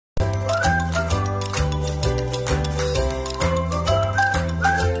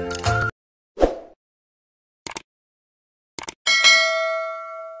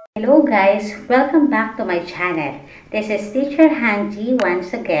Hello guys, welcome back to my channel. This is Teacher Hanji once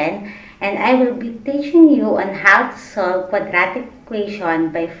again, and I will be teaching you on how to solve quadratic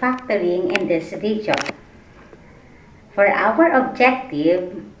equation by factoring in this video. For our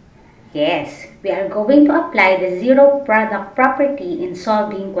objective, yes, we are going to apply the zero product property in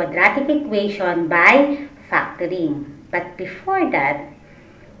solving quadratic equation by factoring. But before that,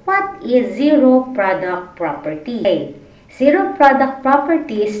 what is zero product property? Okay. Zero product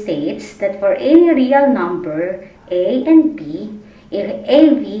property states that for any real number a and b, if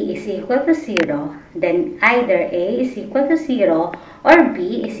av is equal to 0, then either a is equal to 0 or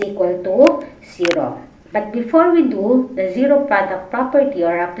b is equal to 0. But before we do the zero product property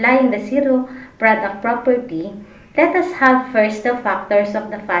or applying the zero product property, let us have first the factors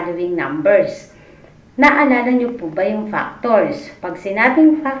of the following numbers. Naalala niyo po ba yung factors? Pag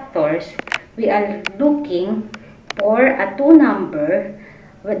sinabing factors, we are looking for a two number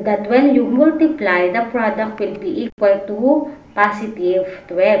that when you multiply, the product will be equal to positive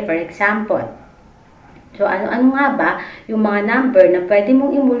 12, for example. So, ano nga ba yung mga number na pwede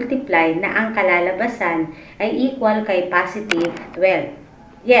mong i-multiply na ang kalalabasan ay equal kay positive 12?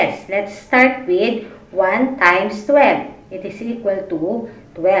 Yes, let's start with 1 times 12. It is equal to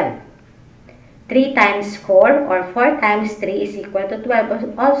 12. 3 times 4 or 4 times 3 is equal to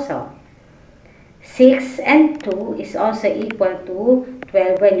 12 also. 6 and 2 is also equal to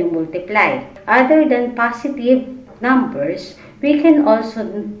 12 when you multiply. Other than positive numbers, we can also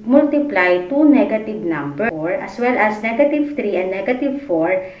multiply two negative numbers, as well as negative 3 and negative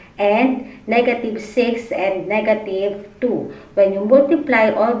 4, and negative 6 and negative 2. When you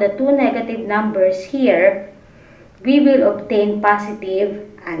multiply all the two negative numbers here, we will obtain positive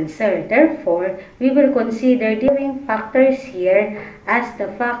answer. Therefore, we will consider the factors here as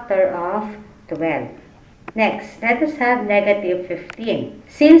the factor of 12. Next, let us have negative 15.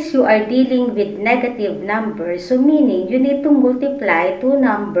 Since you are dealing with negative numbers, so meaning you need to multiply two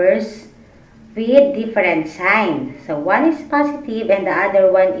numbers with different sign. So, one is positive and the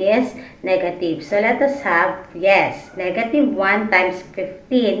other one is negative. So, let us have, yes, negative 1 times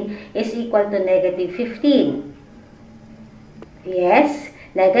 15 is equal to negative 15. Yes,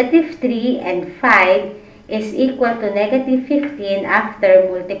 negative 3 and 5 is equal to negative 15 after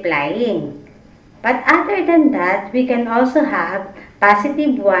multiplying. But other than that, we can also have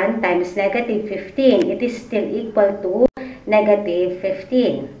positive 1 times negative 15. It is still equal to negative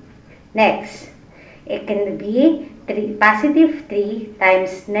 15. Next, it can be positive 3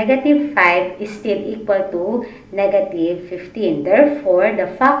 times negative 5 is still equal to negative 15. Therefore, the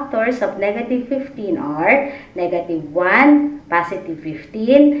factors of negative 15 are negative 1, positive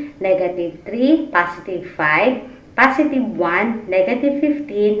 15, negative 3, positive 5, positive 1, negative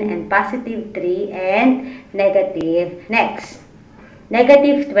 15, and positive 3, and negative. Next,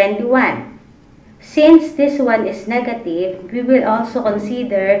 negative 21. Since this one is negative, we will also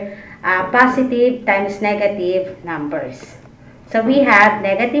consider positive times negative numbers. So, we have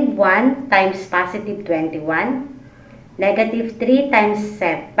negative 1 times positive 21, negative 3 times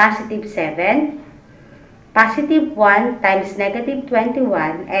positive 7, positive 1 times negative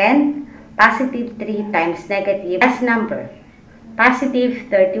 21, and positive 3 times negative as number, positive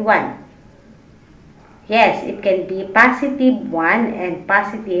 31. Yes, it can be positive 1 and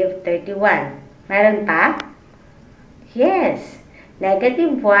positive 31. Meron pa? Yes,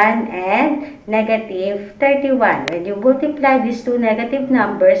 negative 1 and negative 31. When you multiply these two negative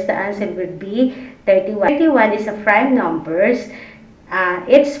numbers, the answer will be 31. 31 is a prime numbers.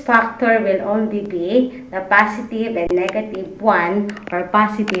 Its factor will only be the positive and negative 1 or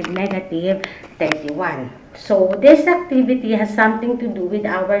positive negative 31. So, this activity has something to do with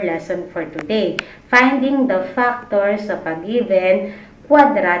our lesson for today. Finding the factors of a given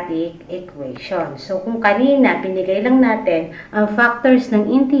quadratic equation. So, kung kanina binigay lang natin ang factors ng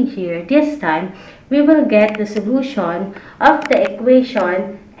integer, this time, we will get the solution of the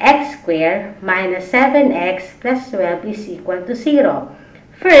equation x squared minus 7x plus 12 is equal to 0.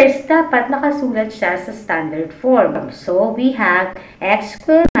 First, dapat nakasulat siya sa standard form. So, we have x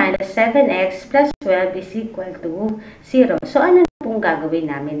squared minus 7x plus 12 is equal to 0. So, ano na pong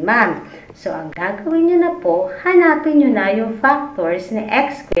gagawin namin, ma'am? So, ang gagawin nyo na po, hanapin nyo na yung factors na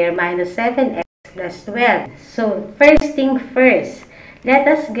x squared minus 7x plus 12. So, first thing first, let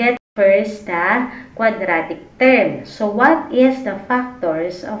us get first the quadratic term. So, what is the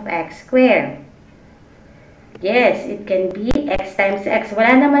factors of x squared? Yes, it can be x times x.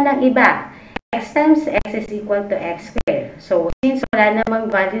 Wala naman ang iba. X times x is equal to x squared. So, since wala namang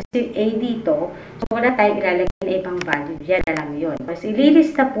value si A dito, so wala tayong ilalagay na ibang value. Yan na lang yun. Tapos,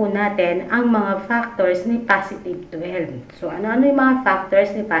 ililista po natin ang mga factors ni positive 12. So, ano-ano yung mga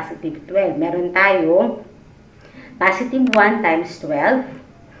factors ni positive 12? Meron tayong positive 1 times 12,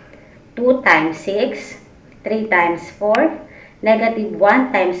 2 times 6, 3 times 4, negative 1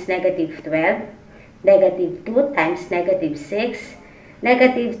 times negative 12, negative 2 times negative 6,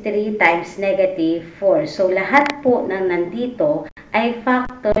 negative 3 times negative 4. So, lahat po na nandito ay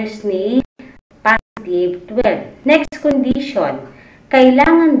factors ni positive 12. Next condition,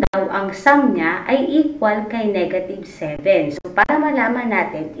 kailangan daw ang sum niya ay equal kay negative 7. So, para malaman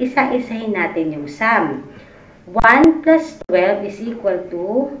natin, isa-isahin natin yung sum. 1 plus 12 is equal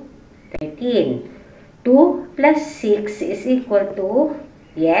to 13. 2 plus 6 is equal to,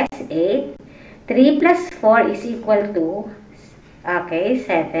 yes, 8. 3 plus 4 is equal to, okay,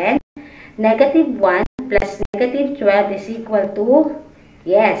 7. Negative 1 plus negative 12 is equal to,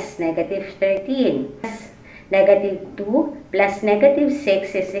 yes, negative 13. Negative 2 plus negative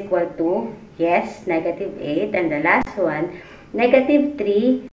 6 is equal to, yes, negative 8. And the last one, negative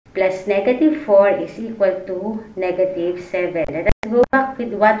 3 plus negative 4 is equal to negative 7. Let us go back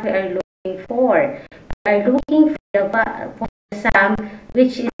with what we are looking for. We are looking for the sum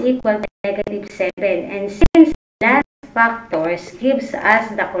which is equal to negative 7. And since last factors gives us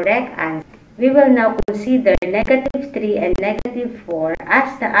the correct answer, we will now consider negative 3 and negative 4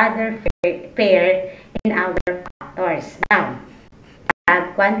 as the other pair in our factors. Now,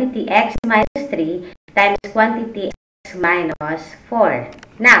 have quantity x minus 3 times quantity x minus 4.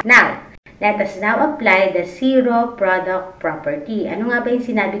 Now, let us now apply the zero product property. Ano nga ba yung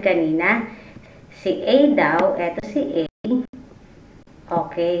sinabi kanina? Si A daw, eto si A.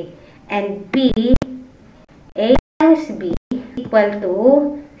 Okay. And B, A minus B equal to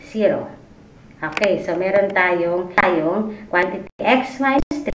 0. Okay, so meron tayong quantity x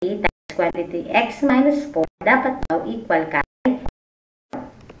minus 3 times quantity x minus 4 dapat daw equal kay 4.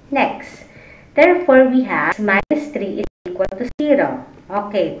 Next. Therefore, we have x minus 3 is equal to 0.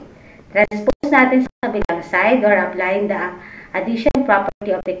 Okay. Transpose natin sa kabilang side or applying the addition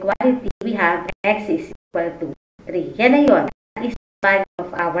property of equality, we have x is equal to 3. Yan na yun. That is the value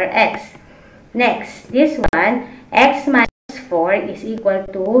of our x. Next, this one, x minus 4 is equal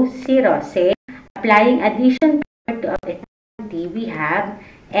to 0. Say, applying addition property of equality, we have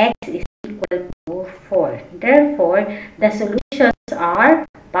x is equal to 4. Therefore, the solutions are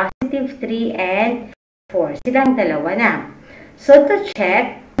positive 3 and 4. Silang dalawa na. So, to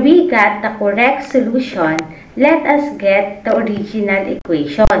check, we got the correct solution. Let us get the original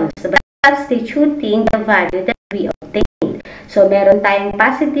equation by substituting the value that we obtained. So, meron tayong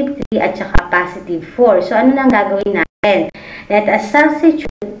positive 3 at saka positive 4. So, ano nang gagawin natin? Let us substitute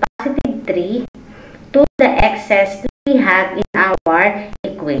positive 3 to the excess that we have in our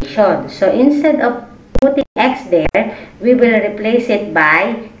equation. So, instead of putting x there, we will replace it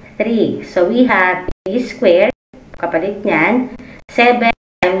by 3. So, we have 3 squared, kapalit niyan, 7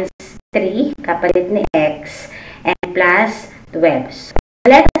 times 3, kapalit ni x, and plus 12. So,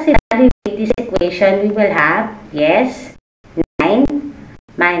 let us evaluate this equation. We will have, yes, 9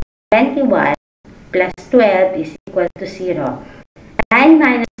 minus 21 plus 12 is equal to 0. 9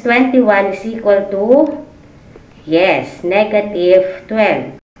 minus 21 is equal to, yes, negative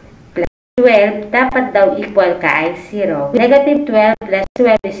 12. Plus 12, dapat daw equal kay 0. Negative 12 plus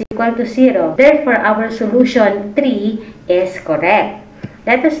 12 is equal to 0. Therefore, our solution 3 is correct.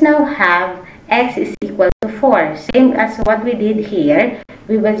 Let us now have x is equal to 4. Same as what we did here.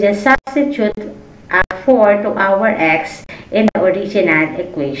 We will just substitute 4 to our x in the original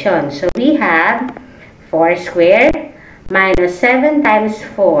equation. So, we have 4 squared minus 7 times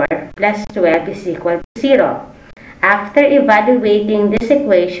 4 plus 12 is equal to 0. After evaluating this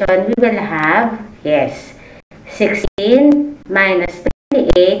equation, we will have, yes, 16 minus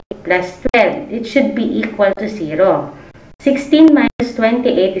 28 plus 12. It should be equal to 0. 16 minus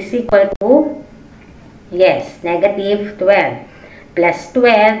 28 is equal to, yes, negative 12. Plus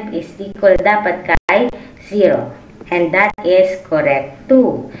 12 is equal dapat kay 0. And that is correct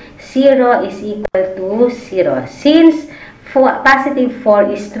too. 0 is equal to 0. Since positive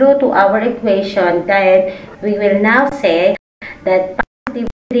 4 is true to our equation, then we will now say that positive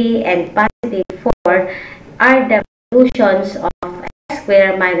 3 and positive 4 are the solutions of x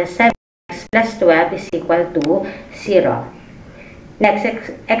squared minus 7x plus 12 is equal to 0. Next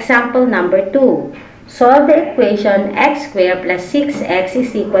example number 2. Solve the equation x squared plus 6x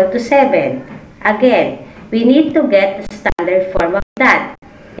is equal to 7. Again, we need to get the standard form of that.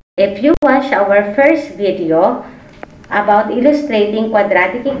 If you watch our first video about illustrating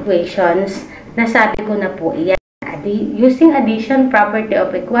quadratic equations, nasabi ko na po iyan. using addition property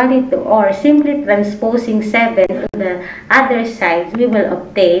of equality or simply transposing 7 to the other side, we will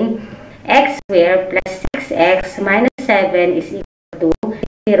obtain x squared plus 6x minus 7 is equal to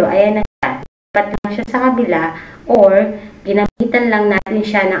 0. Ayan na siya. Dapat lang siya sa kabila or ginamitan lang natin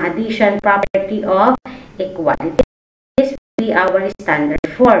siya ng addition property of equality. This will be our standard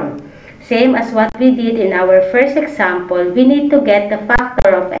form. Same as what we did in our first example, we need to get the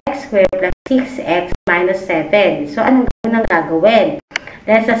factor of x squared plus 6x minus 7. So, anong gagawin?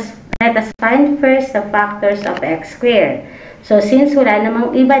 Let us find first the factors of x squared. So, since wala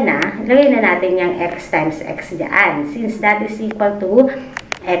namang iba na, lagay na natin yung x times x dyan. Since that is equal to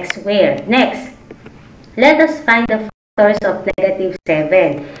x squared. Next, let us find the factors of negative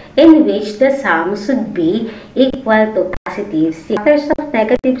 7, in which the sum should be equal to positive 6. Factors of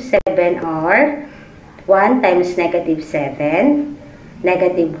negative 7 are 1 times negative 7,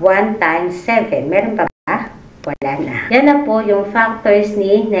 negative 1 times 7. Meron pa ba? Wala na. Yan na po yung factors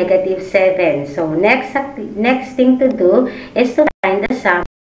ni negative 7. So, next thing to do is to find the sum of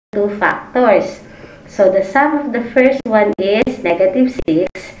two factors. So, the sum of the first one is negative 6,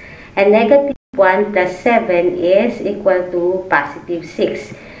 and negative 1 plus 7 is equal to positive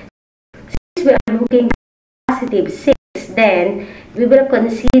 6. Since we are looking at positive 6, then we will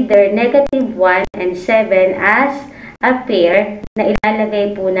consider negative 1 and 7 as a pair na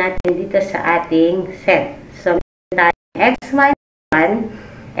ilalagay po natin dito sa ating set. So, meron tayong x minus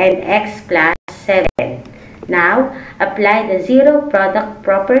 1 and x plus 7. Now, apply the zero product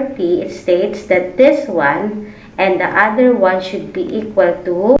property. It states that this one and the other one should be equal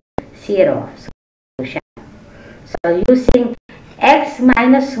to 0. So, using x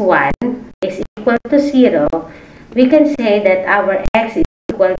minus 1 is equal to 0, we can say that our x is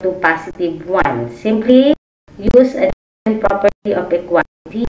equal to positive 1. Simply use addition property of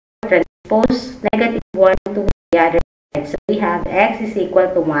equality, transpose negative 1 to the other side. So, we have x is equal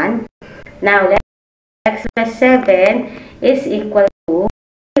to 1. Now, let's x plus 7 is equal to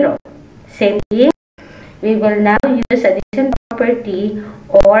 0. Same thing, we will now use addition property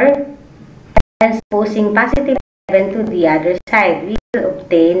or transposing positive 7 to the other side. We will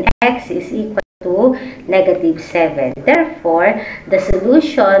obtain x is equal to negative 7. Therefore, the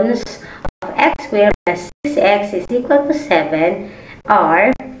solutions of x squared plus 6x is equal to 7 are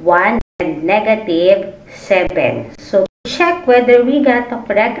 1 and negative 7. So, to check whether we got the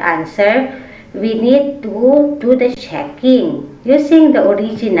correct answer, we need to do the checking using the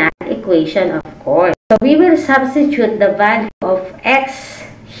original equation, of course. So, we will substitute the value of x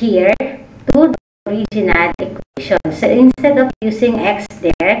here to the original equation. So, instead of using x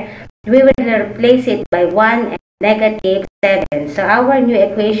there, we will replace it by 1 and negative 7. So, our new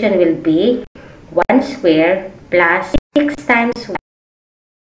equation will be 1 squared plus 6 times 1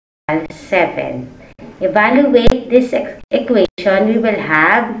 equals 7. Evaluate this equation, we will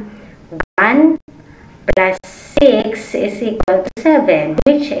have 1 plus 6 is equal to 7,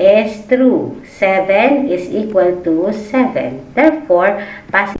 which is true. 7 is equal to 7. Therefore,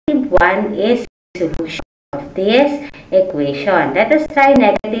 positive 1 is the solution of this equation. Let us try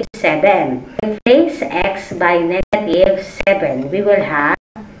negative 7. Replace x by negative 7. We will have,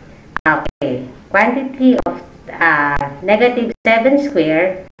 quantity of negative 7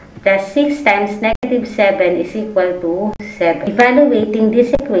 squared plus 6 times negative 7 is equal to 7. Evaluating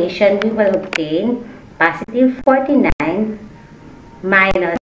this equation, we will obtain positive 49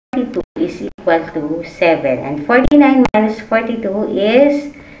 minus 42 is equal to 7. And 49 minus 42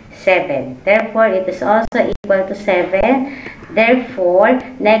 is 7. Therefore, it is also equal to 7. Therefore,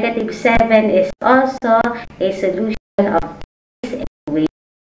 negative 7 is also a solution of this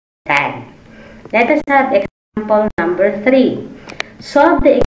equation. Let us have example number 3. Solve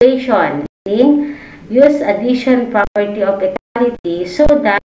the equation using use addition property of equality so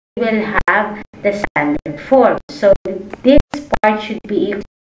that we will have the standard form. So, this part should be equal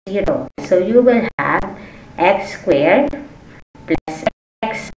to 0. So, you will have x squared plus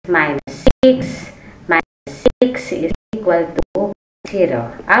x minus 6 minus 6 is equal to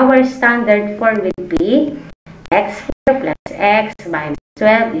 0. Our standard form will be x squared plus x minus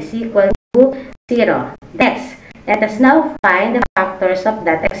 12 is equal to 0. Next, let us now find the factors of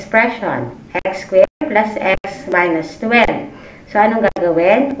that expression. X squared plus x minus 12. So, anong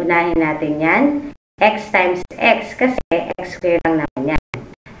gagawin? Unahin natin yan. X times x kasi x squared lang naman yan.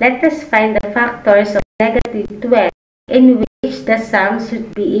 Let us find the factors of negative 12 in which the sum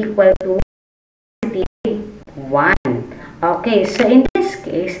should be equal to positive 1. Okay, so in this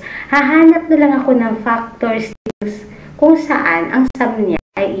case, hahanap na lang ako ng factors kung saan ang sum niya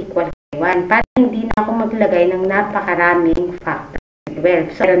ay equal to 1 para hindi na ako maglagay ng napakaraming factor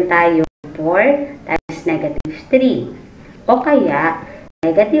 12. So, meron tayo 4 times times negative 3. O kaya,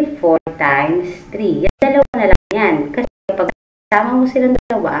 negative 4 times 3. Yan, dalawa na lang yan. Kasi pag kasama mo silang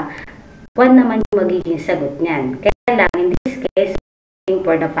dalawa, 1 naman yung magiging sagot niyan. Kaya lang, in this case, looking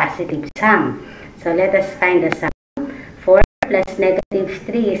for the positive sum. So, let us find the sum. 4 plus negative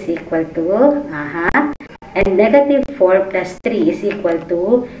 3 is equal to, and negative 4 plus 3 is equal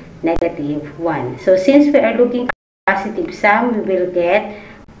to negative 1. So, since we are looking for positive sum, we will get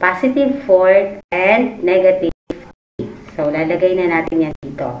positive 4 and negative 3. So, lalagay na natin yan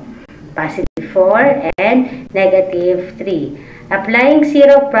dito. Positive 4 and negative 3. Applying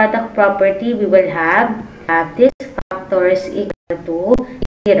zero product property, we will have these factors equal to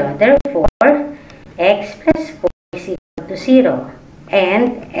 0. Therefore, x plus 4 is equal to 0.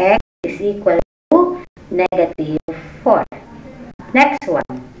 And x is equal to negative 4. Next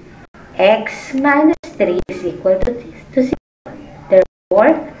one. X minus 3 is equal to 0.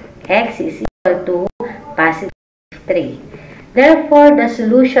 Therefore, x is equal to positive 3. Therefore, the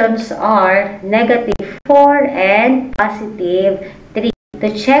solutions are negative 4 and positive 3. To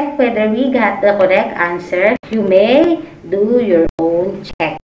check whether we got the correct answer, you may do your own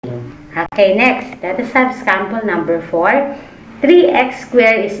checking. Okay, next, let us have sample number 4. 3x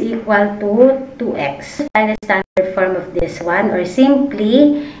squared is equal to 2x. Find the standard form of this one, or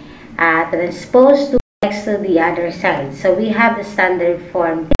simply transpose 2x to the other side. So we have the standard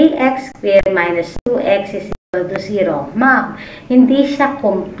form. 3x squared minus 2x is equal to 0. Ma'am, hindi siya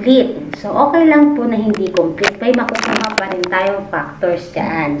complete. So okay lang po na hindi complete. May makukuha pa rin tayong factors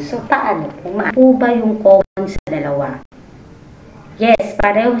dyan. So paano po? Maano ba yung common sa dalawa? Yes,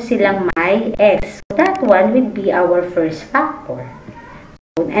 pareho silang may x. So that one would be our first factor.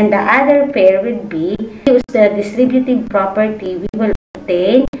 And the other pair would be, use the distributive property, we will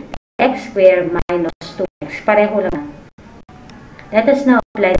obtain x squared minus 2x. Pareho lang. Let us now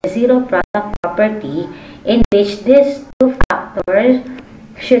apply the zero product property in which these two factors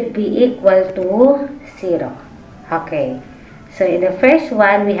should be equal to 0. Okay. So in the first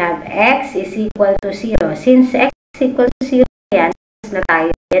one, we have x is equal to 0. Since x is equal to 0, yan na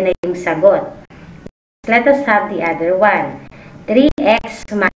tayo. Yan na yung sagot. Let us have the other one.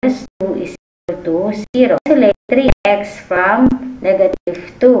 3x minus 2 is equal to 0. Isolate 3x from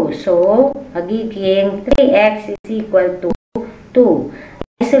negative 2. So, magiging 3x is equal to 2.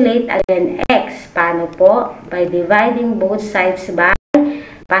 Isolate again x. Paano po? By dividing both sides by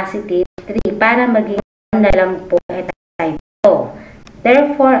positive 3 para maging 1 na lang po ito side ito.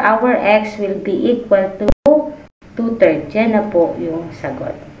 Therefore, our x will be equal to 2/3. Yan na po yung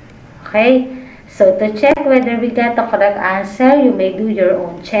sagot. Okay? So, to check whether we got the correct answer, you may do your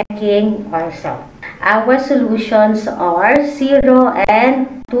own checking also. Our solutions are 0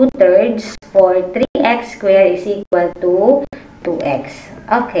 and 2/3 for 3x squared is equal to 2x.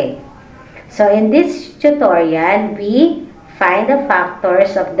 Okay. So, in this tutorial, we find the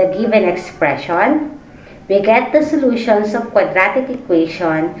factors of the given expression. We get the solutions of quadratic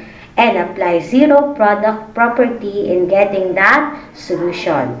equation and apply zero product property in getting that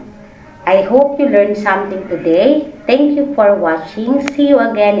solution. I hope you learned something today. Thank you for watching. See you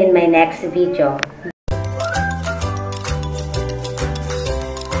again in my next video.